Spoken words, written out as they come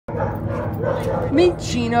Meet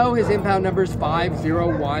Chino. His impound number is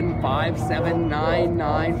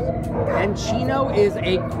 5015799. And Chino is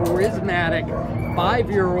a charismatic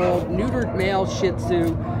 5-year-old neutered male Shih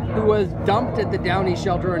Tzu who was dumped at the Downey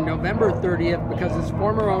Shelter on November 30th because his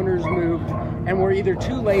former owners moved and were either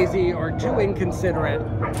too lazy or too inconsiderate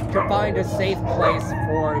to find a safe place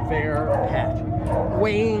for their pet.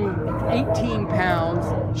 Weighing 18 pounds,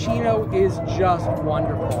 Chino is just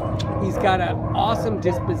wonderful. He's got an awesome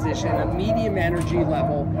disposition, a medium energy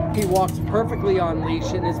level. He walks perfectly on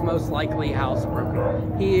leash and is most likely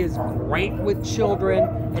housebroken. He is great with children,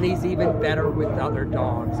 and he's even better with other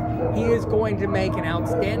dogs. He is going to make an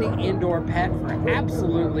outstanding indoor pet for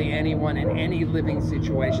absolutely anyone in any living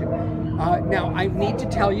situation. Now, I need to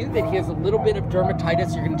tell you that he has a little bit of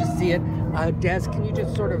dermatitis. You're going to just see it. Des, can you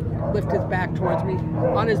just sort of lift his back towards me?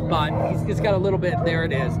 On his butt, he's just got a little bit, there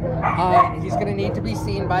it is. He's going to need to be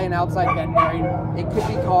seen by an outside veterinarian. It could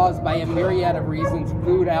be caused by a myriad of reasons: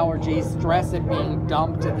 food allergies, stress at being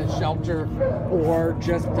dumped at the shelter, or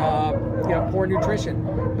just poor nutrition.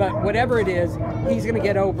 But whatever it is, he's going to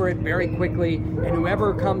get over it very quickly, and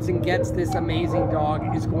whoever comes and gets this amazing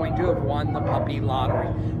dog is going to have won the puppy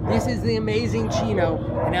lottery. This is the amazing Chino,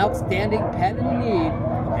 an outstanding pet in need,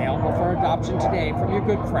 available for adoption today from your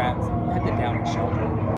good friends at the Downey Shelter.